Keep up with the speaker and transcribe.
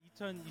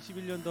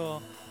2021년도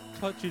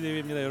첫 주일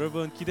예배입니다.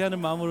 여러분 기대하는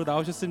마음으로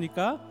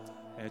나오셨습니까?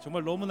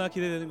 정말 너무나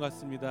기대되는 것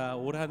같습니다.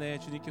 올 한 해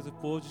주님께서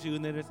부어주신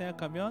은혜를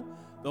생각하면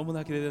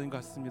너무나 기대되는 것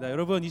같습니다.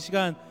 여러분 이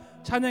시간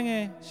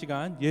찬양의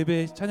시간,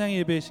 찬양의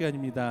예배의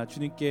시간입니다.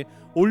 주님께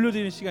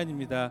올려드리는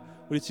시간입니다.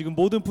 우리 지금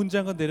모든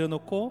분장은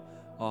내려놓고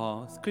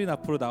스크린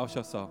앞으로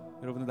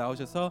여러분들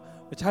나오셔서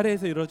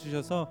자리에서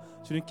일어주셔서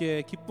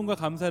주님께 기쁨과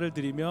감사를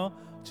드리며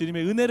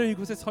주님의 은혜로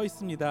이곳에 서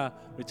있습니다.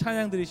 우리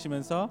찬양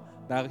드리시면서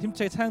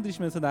힘차게 찬양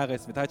드리시면서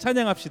나아가겠습니다. 다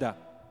찬양합시다.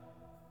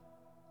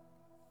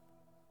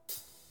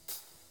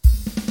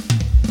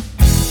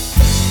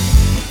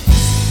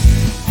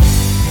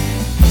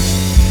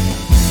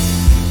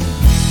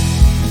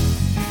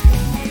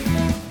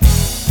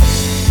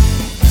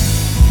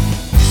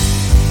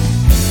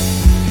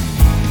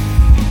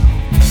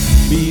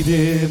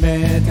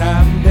 믿음의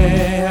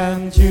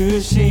담대함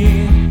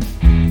주신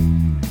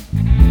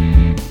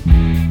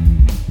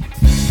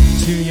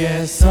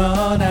주의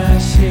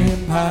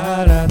선하신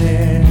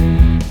바라네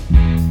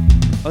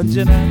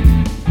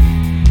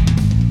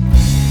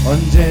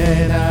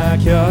언제나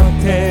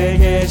곁에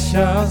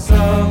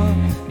계셔서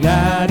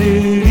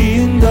나를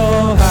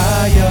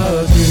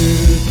인도하여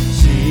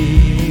주시네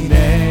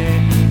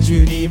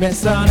주님의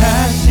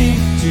선하신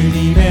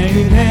주님의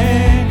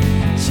은혜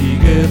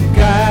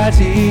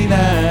지금까지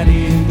날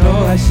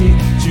인도하신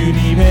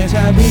주님의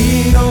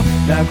자비로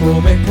나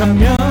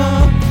고백하며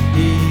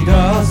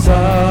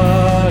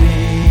일어서리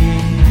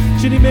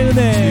주님의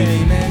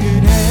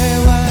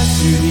은혜와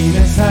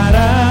주님의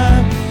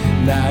사랑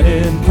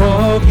나는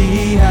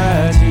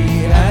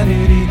포기하지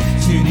않으리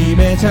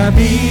주님의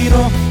자비로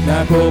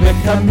나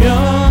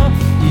고백하며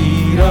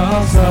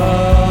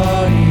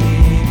일어서리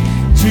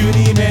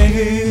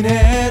주님의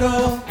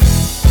은혜로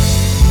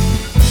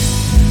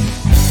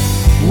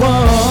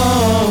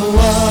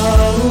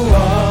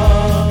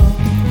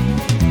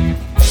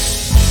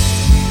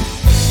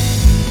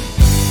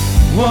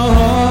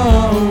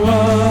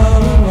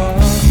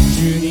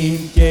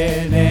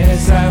주님께 내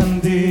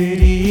삶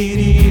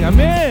드리리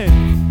아멘.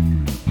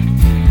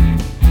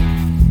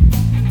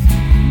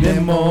 내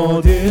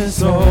모든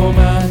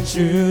소망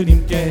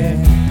주님께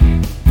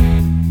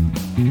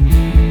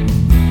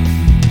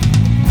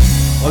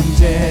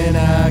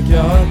언제나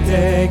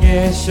곁에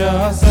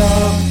계셔서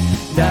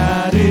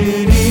나를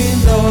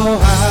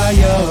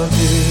인도하여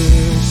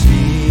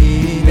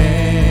주시네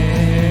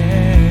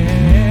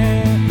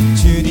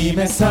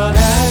주님의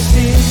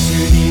선하신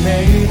주님의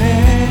은혜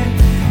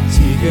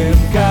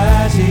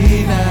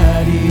지금까지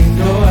날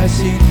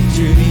인도하신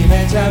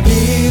주님의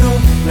자비로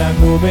나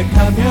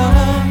고백하며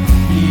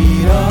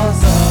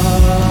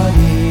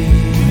일어서니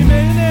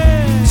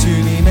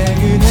주님의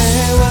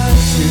은혜와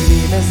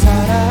주님의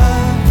사랑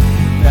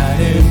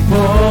나는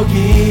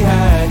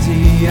포기하지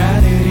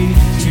않으리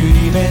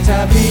주님의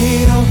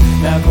자비로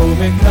나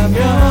고백하며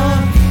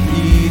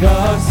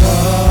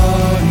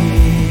일어서니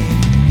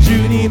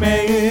주님의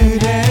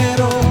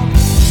은혜로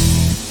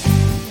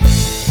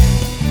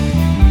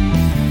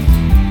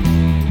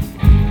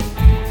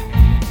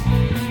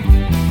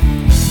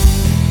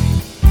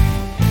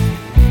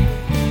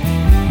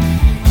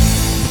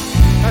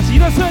다시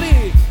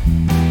일어서리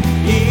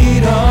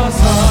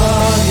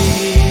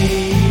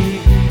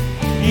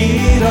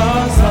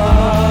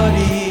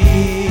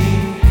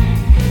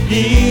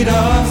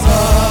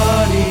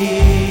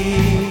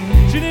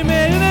주님의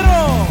은혜로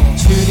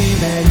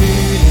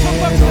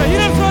청박시다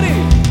일어서리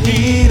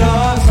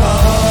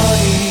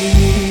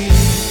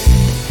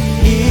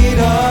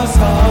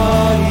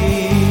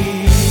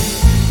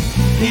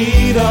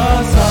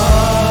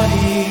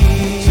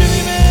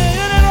주님의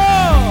은혜로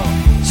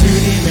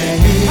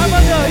한번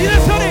더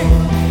일어서리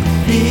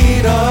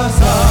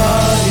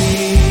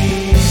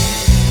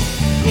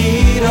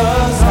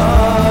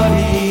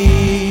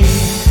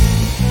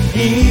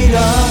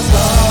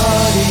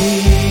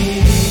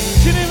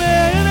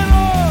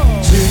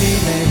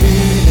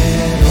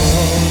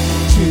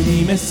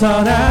주님의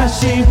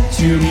선하심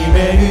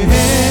주님의 은혜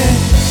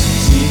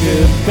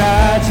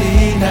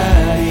지금까지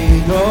날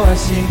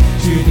인도하신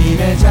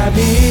주님의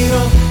자비로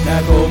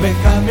나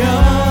고백하며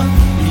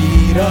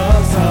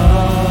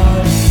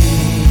일어서리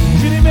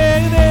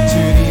주님의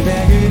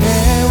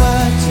은혜와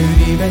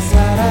주님의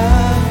사랑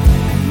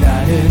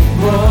나는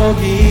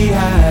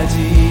포기하지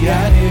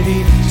않으리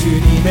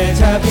주님의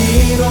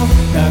자비로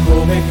나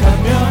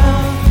고백하며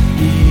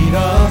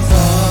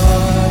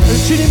일어서리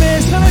주님의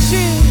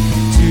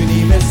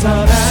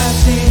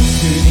선하신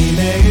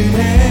주님의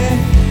은혜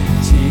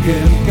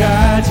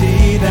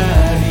지금까지 날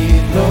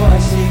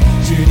인도하신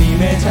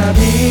주님의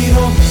자비로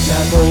나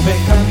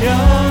고백하며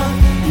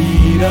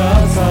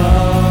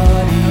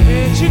일어서리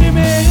주님의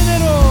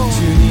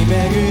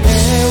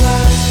은혜와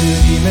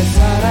주님의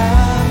사랑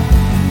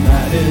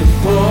나는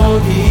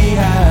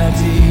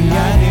포기하지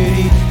않으리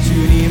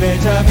주님의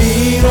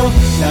자비로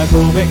나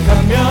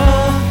고백하며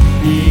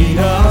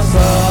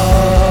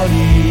일어서리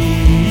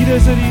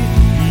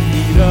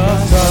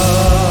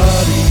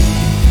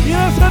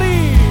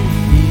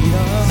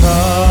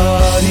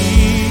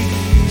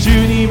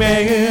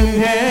주님의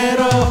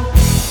은혜로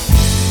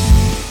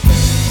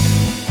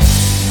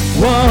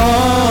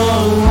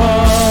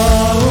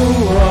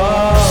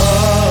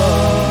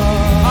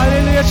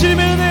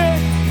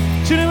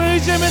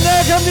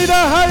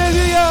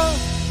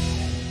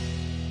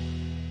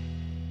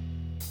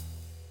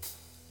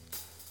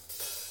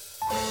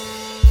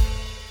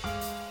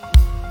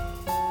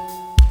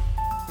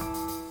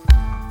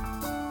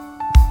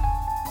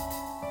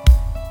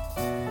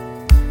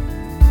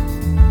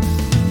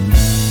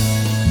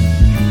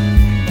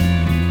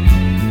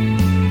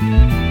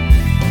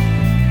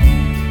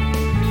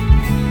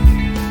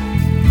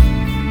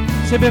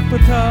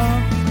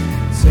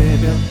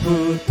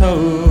새벽부터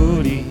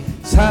우리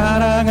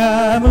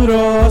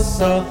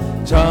사랑함으로써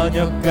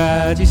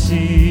저녁까지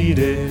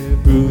씨를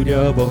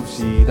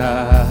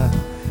뿌려봅시다.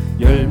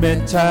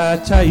 열매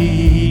차차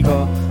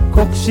익어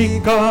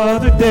곡식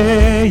거둘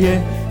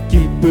때에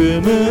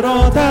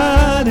기쁨으로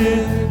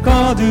단을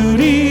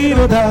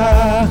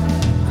거두리로다.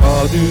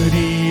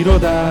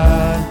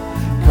 거두리로다.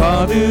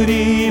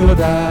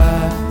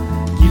 거두리로다.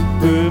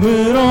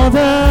 기쁨으로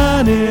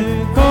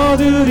단을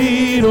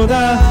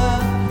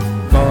거두리로다.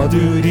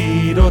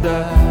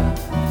 거두리로다.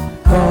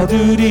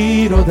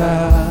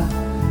 거두리로다.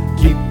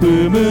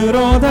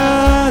 기쁨으로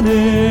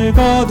단을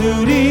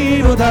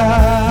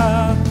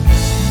거두리로다.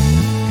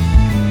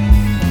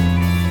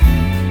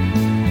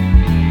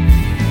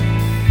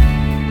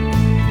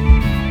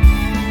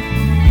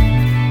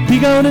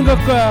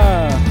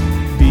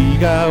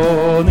 비가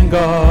오는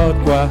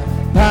것과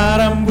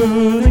바람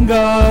부는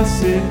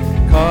것을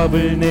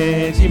겁을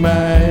내지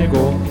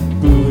말고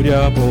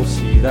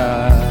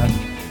뿌려봅시다.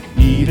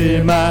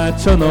 이를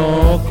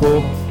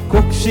맞춰놓고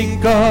곡식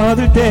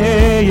거둘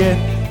때에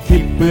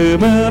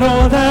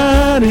기쁨으로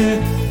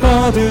단을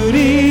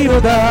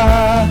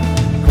거두리로다.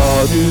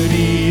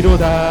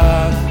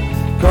 거두리로다.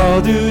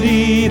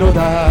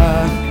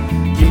 거두리로다.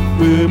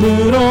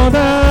 기쁨으로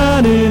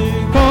단을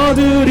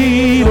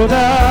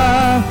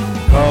거두리로다.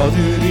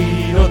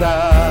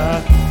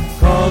 거두리로다.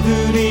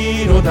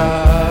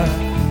 거두리로다.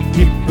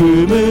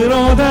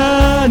 기쁨으로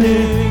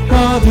단을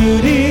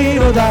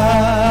거두리로다.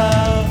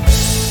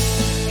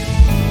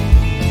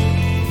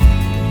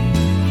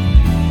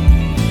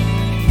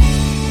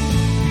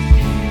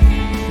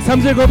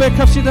 3절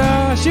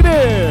고백합시다.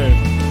 씨를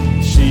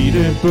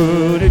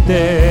뿌릴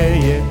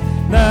때에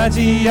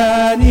나지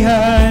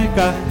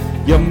아니할까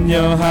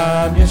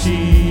염려하며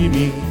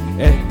심히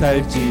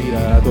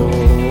애탈지라도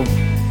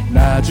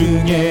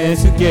나중에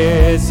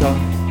주께서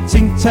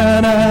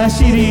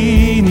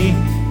칭찬하시리니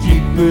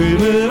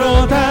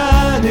기쁨으로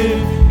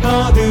단을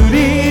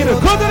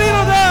거두리로다.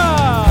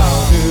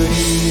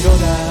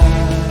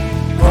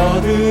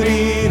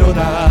 거두리로다.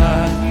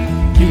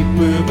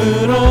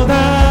 기쁨으로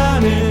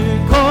단을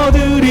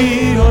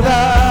거두리로다.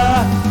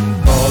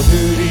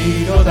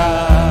 거두리로다.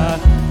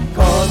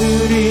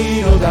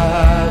 거두리로다.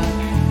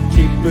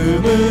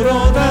 기쁨으로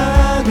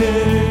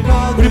단을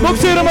우리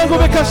목소리로만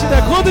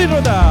고백합시다.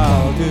 거두리로다.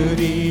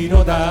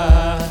 거두리로다.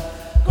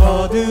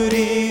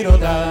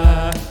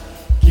 거두리로다.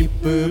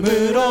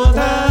 기쁨으로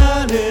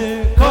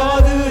단을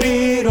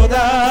거두리로다.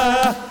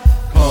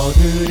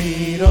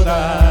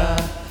 거두리로다.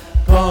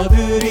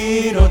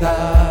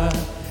 거두리로다.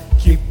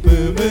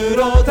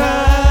 기쁨으로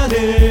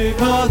단을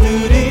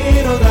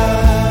거두리로다.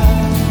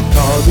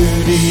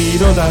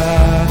 거두리로다.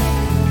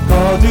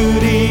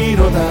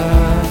 거두리로다.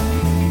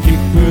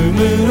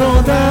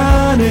 기쁨으로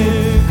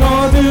단을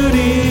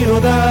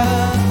거두리로다.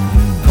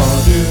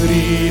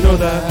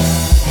 거두리로다.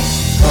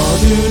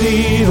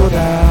 거두리로다.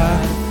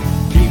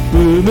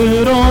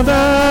 기쁨으로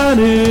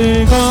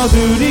단을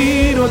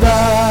거두리로다.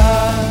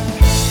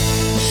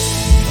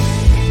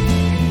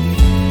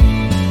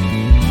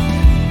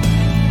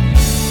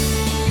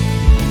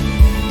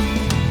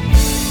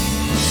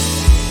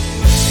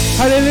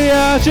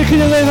 할렐루야. 주의 큰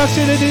영광의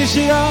박수를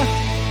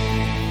드리시라.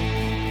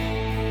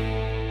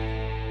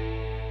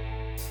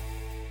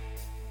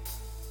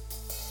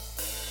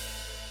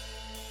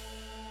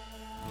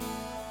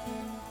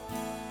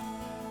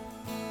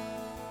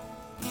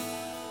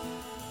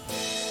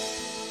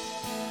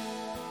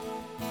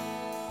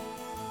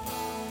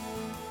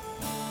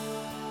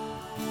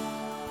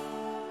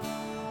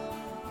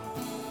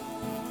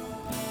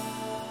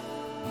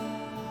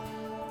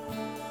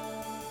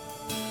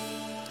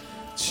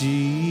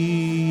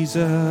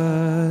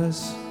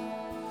 Jesus,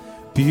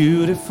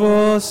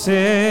 beautiful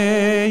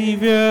Savior,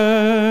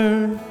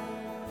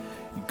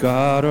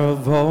 God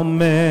of all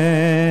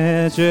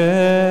majesty,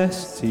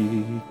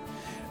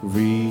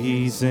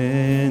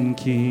 risen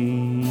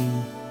King,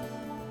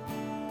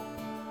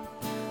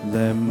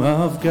 Lamb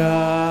of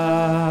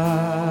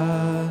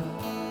God,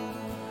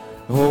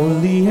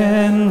 holy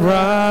and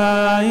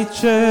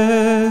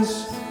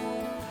righteous,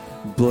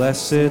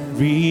 blessed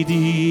Redeemer,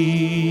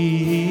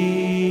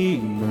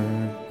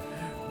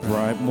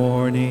 bright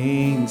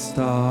morning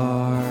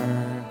star.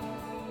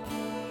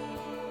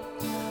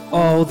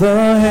 All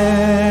the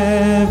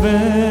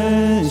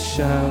heavens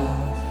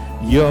shout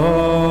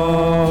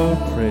your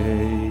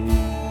praise.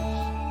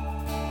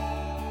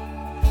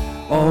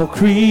 All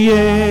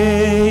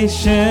creation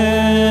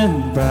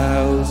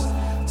bows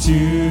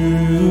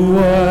to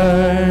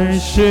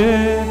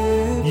worship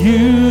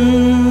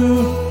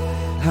you.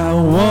 How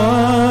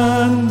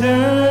wonderful,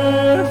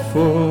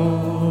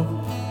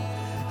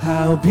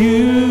 how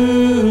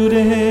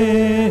beautiful,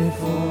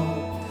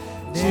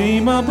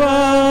 name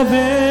above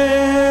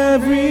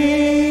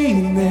every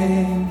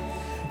name,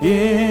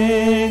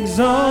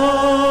 exalted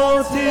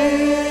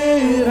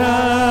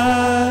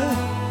high.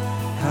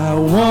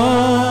 How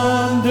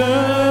wonderful,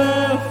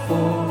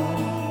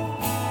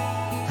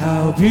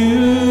 how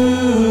beautiful,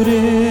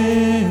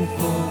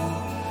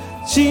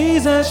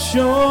 Jesus,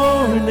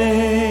 your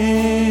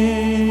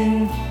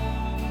name,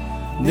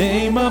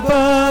 name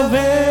above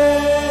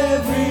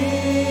every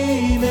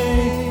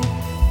name,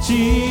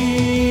 Jesus.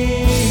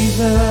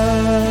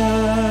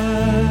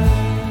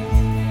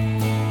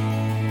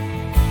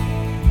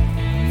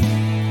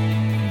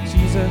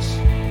 Jesus,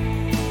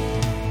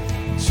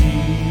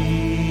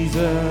 Jesus,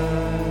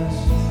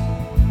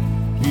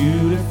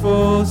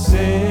 beautiful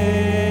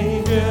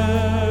Savior,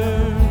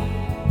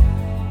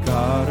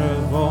 God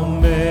of all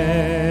majesty,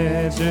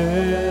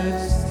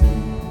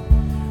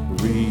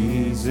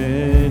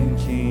 risen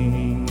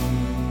King.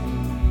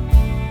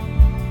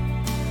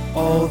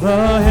 All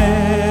the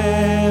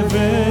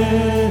heavens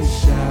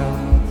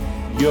shout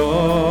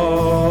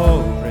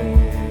your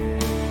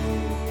praise.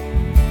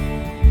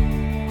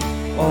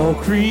 All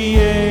creation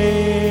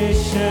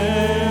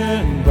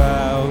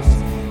bows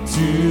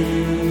to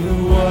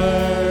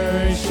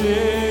worship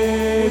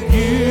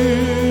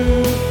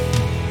you.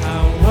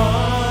 How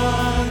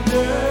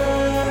wonderful,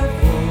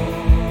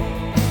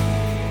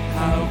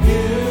 how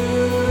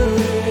beautiful,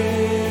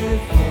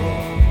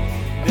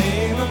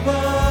 name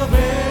above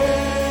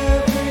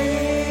every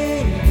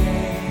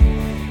name,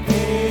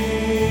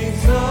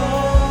 exalted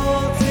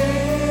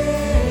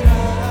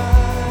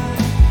high.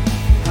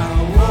 How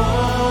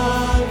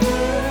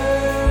wonderful,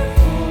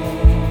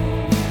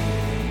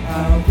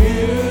 how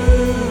beautiful,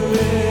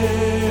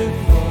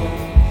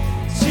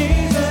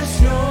 Jesus,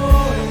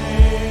 your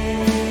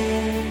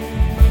name,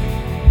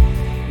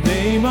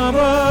 name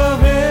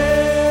above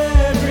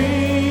every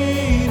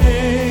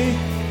name,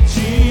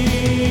 Jesus.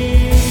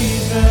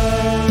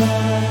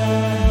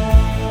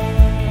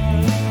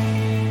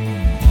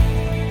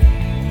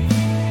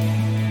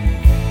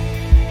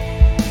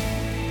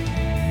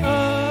 I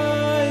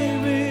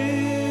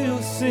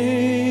will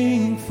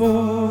sing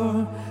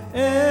forever,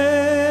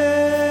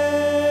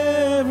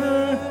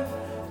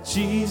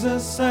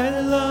 Jesus, I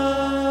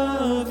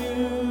love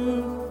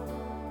you.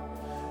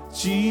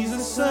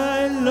 Jesus,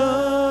 I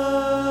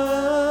love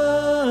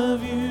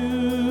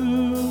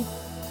you.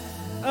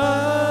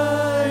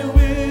 I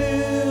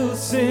will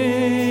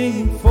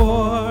sing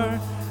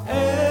forever,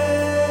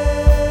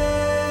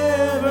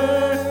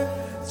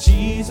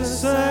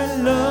 Jesus, I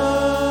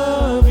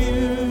love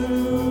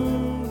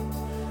you.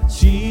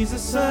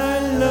 Jesus, I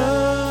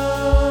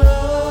love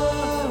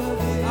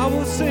you. I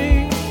will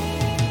sing.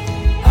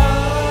 I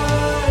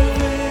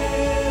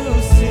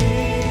will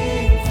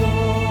sing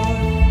forever.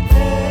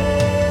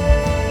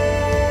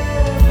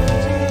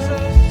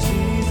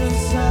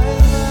 Jesus, I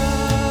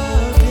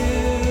love you.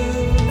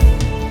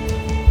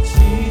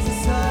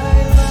 Jesus, I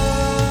love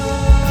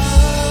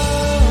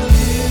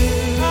you.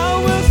 I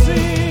will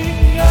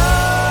sing. I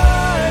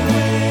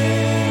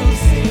will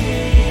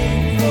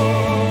sing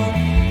forever.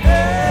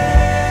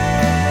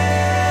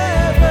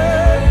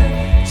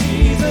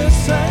 Jesus,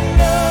 I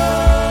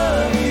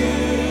love you.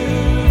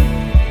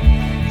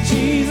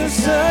 Jesus,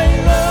 I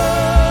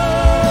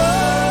love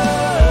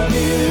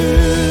you.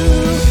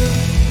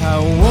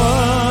 How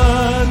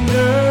wonderful,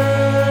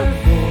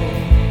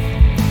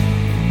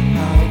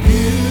 how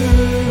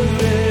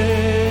beautiful,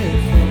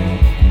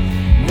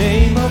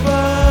 name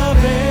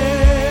above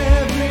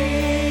every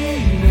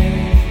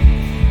name,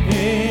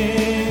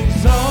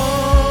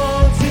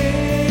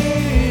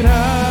 exalted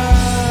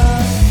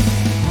high.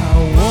 How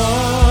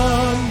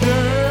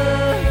wonderful,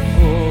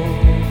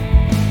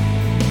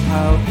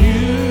 how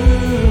beautiful,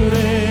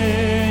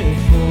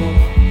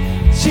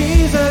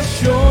 Jesus,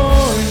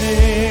 your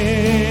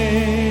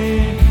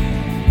name,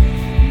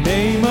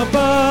 name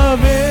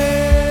above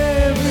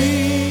every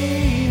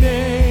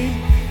name,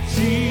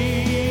 Jesus.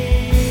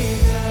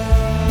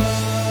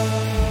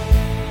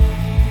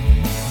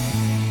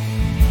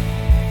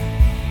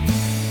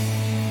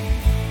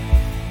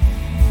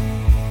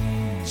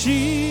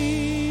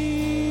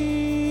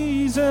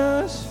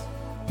 Jesus,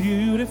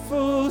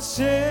 beautiful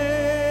Savior,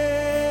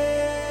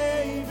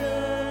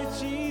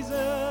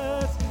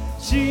 Jesus,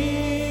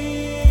 Jesus,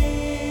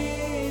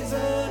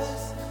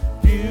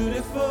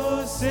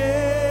 beautiful Savior,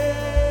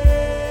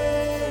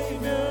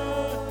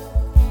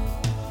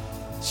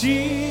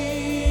 Jesus,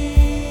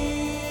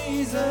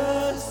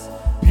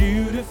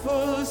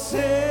 beautiful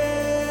Savior.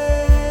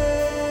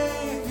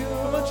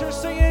 Come on, church,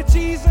 sing it,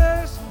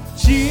 Jesus,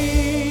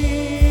 Jesus,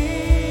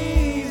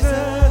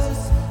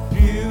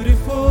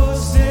 beautiful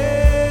Savior,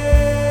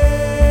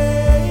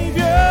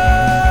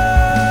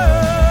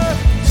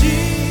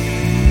 Jesus,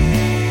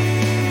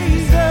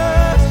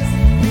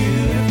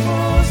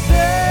 beautiful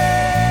Savior,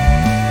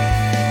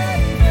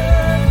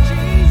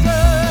 Jesus,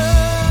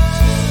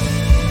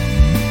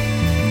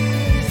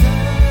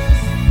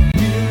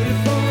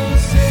 beautiful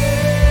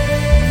Savior,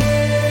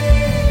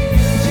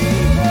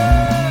 Jesus,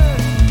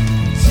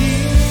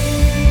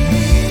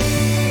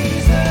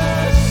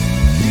 Jesus.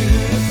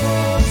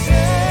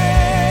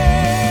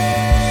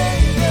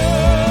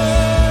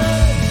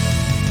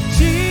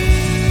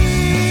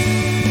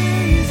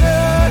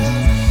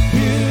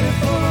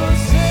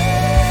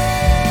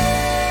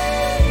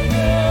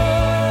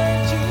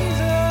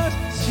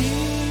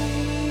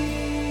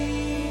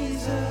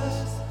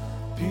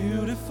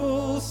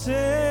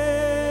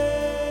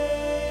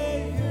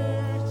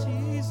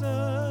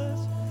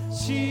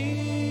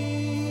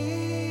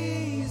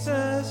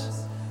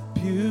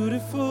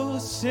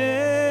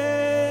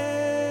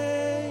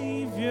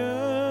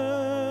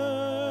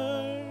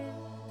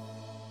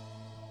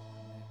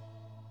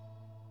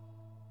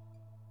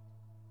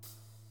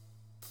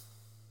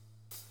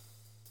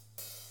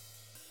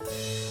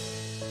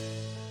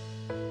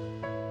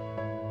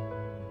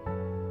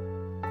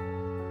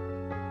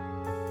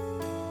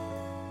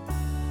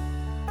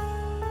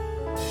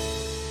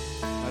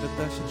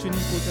 다시 주님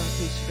보좌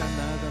앞에 이 시간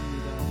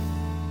나아갑니다.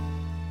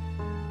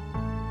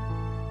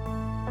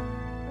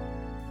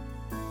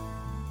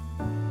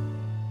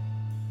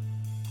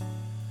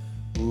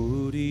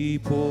 우리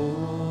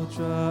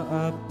보좌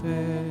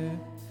앞에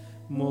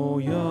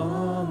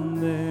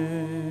모였네.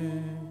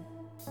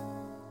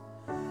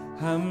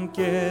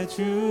 함께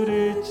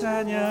주를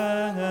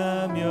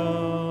찬양하며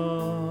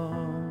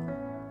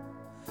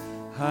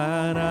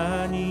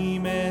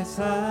하나님의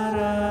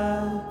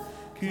사랑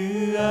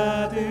그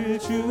아들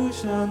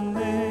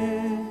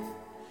주셨네.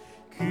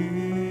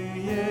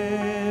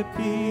 그의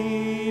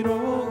피로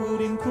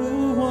우린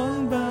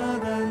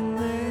구원받았네.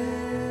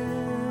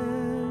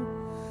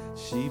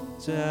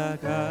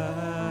 십자가에서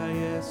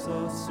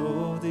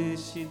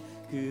쏟으신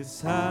그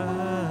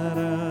사랑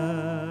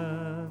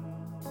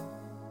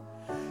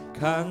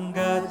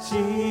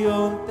강같이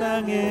온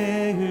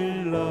땅에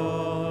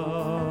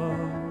흘러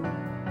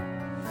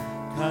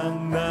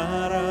각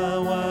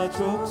나라와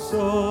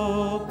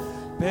족속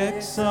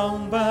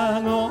백성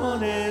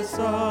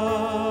방언에서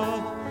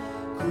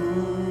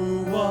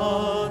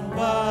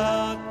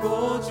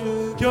구원받고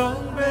주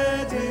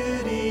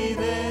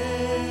경배드리네.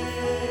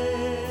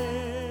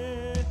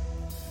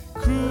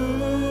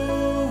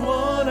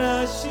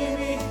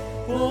 구원하시니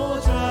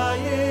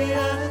보좌에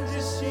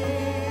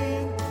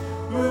앉으신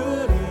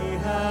우리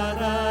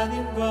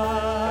하나님과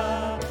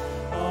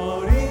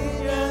어린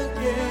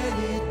양께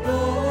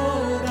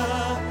있도다.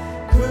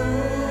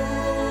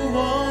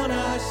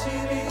 구원하시니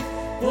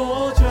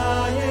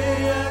보좌에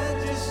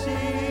앉으신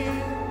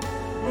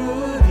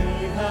우리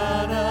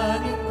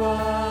하나님과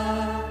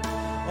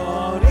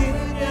어린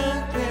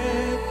양께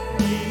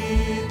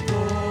있도다.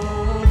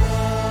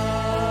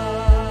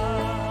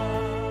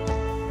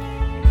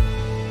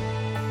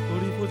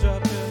 우리 보좌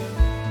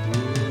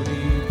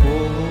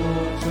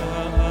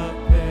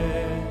앞에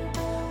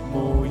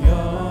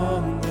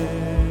모였네.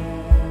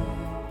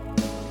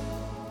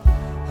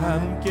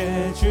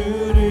 함께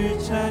주를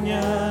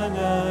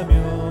찬양하며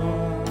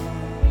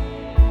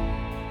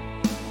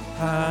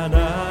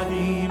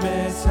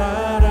하나님의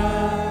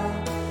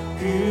사랑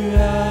그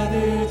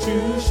아들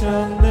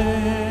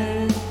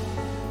주셨네.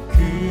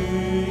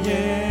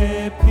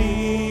 그의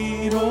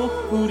피로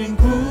우린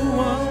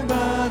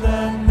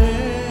구원받았네.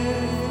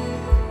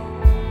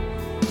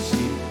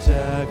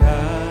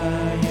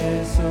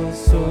 십자가에서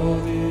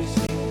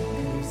쏟으신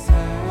그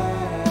사랑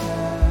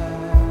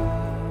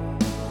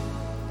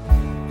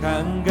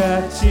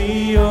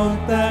강같이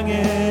온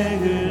땅에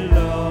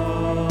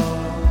흘러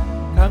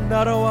각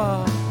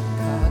나라와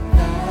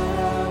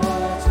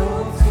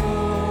족속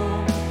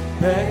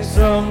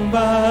백성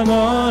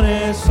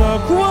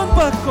방언에서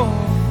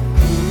구원받고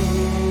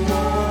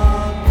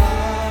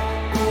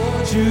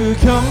주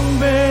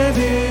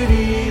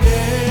경배드리네.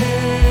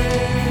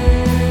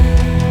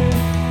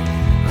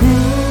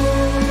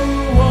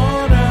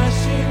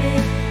 구원하시니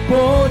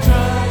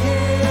보좌에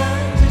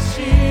앉으신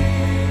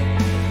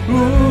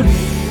우리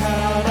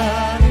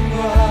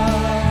하나님과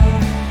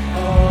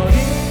어린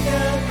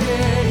양께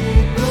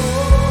있도다.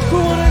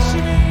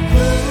 구원하시니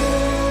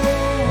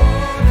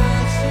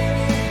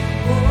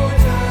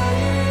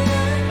보좌에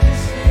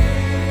앉으신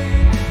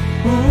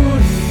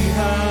우리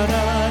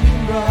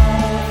하나님과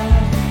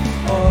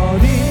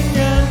어린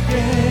양께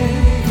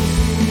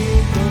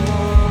있도다.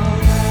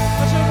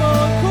 다시 한번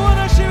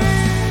구원하시니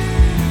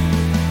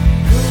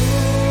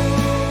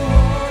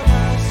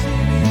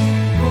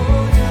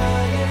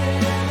보좌에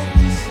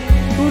앉으신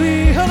우리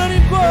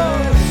하나님과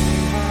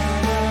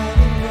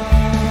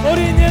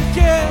어린 양께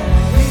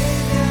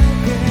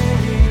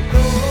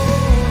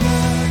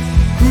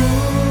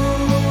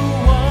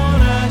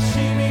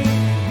구원하시니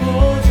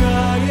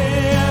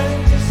보좌에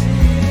앉으신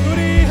우리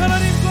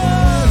하나님과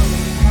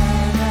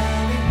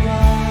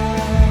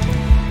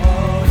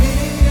어린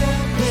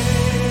양께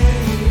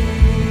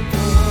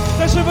있도다.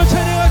 다시 한번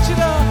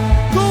찬양합시다.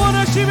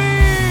 구원하시니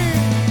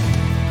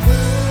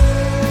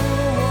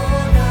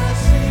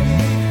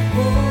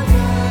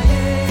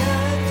보좌에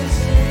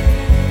앉으신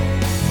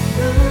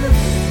우리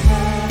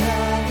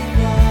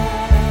하나님과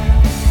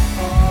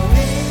어린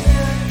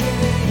양께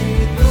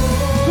있도다.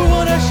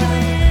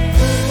 구원하시니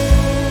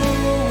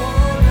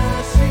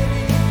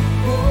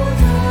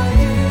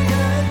보좌에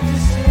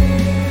앉으신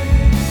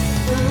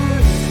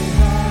우리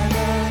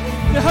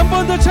하나님과 한 번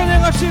더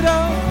찬양합시다.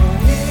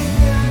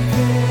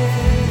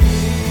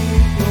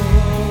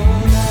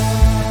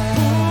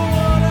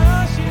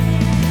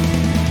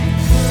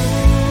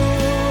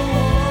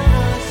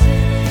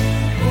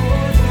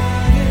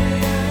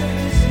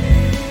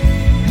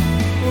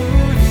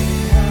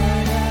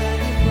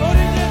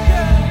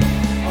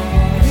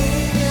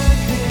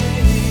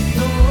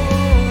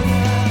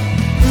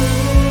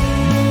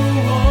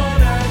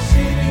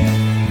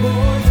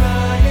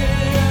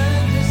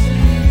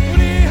 우리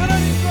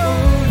하나님과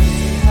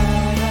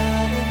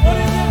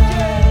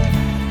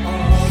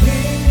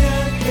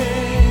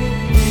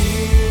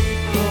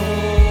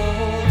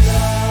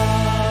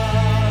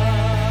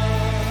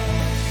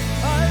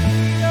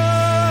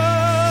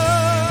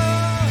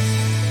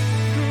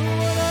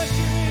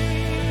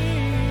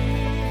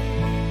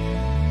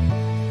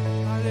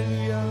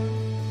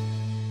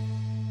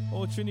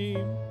주님,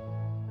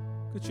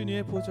 그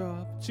주님의 보좌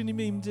앞,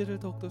 주님의 임재를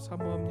더욱더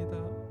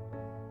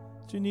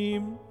사모합니다.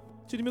 주님,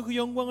 주님의 그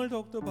영광을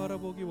더욱더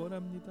바라보기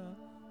원합니다.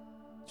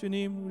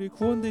 주님, 우리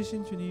구원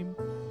되신 주님,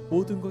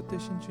 모든 것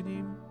되신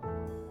주님,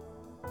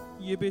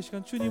 이 예배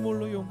시간 주님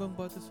홀로 영광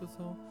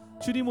받으소서.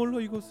 주님 홀로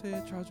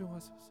이곳에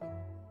좌종하소서.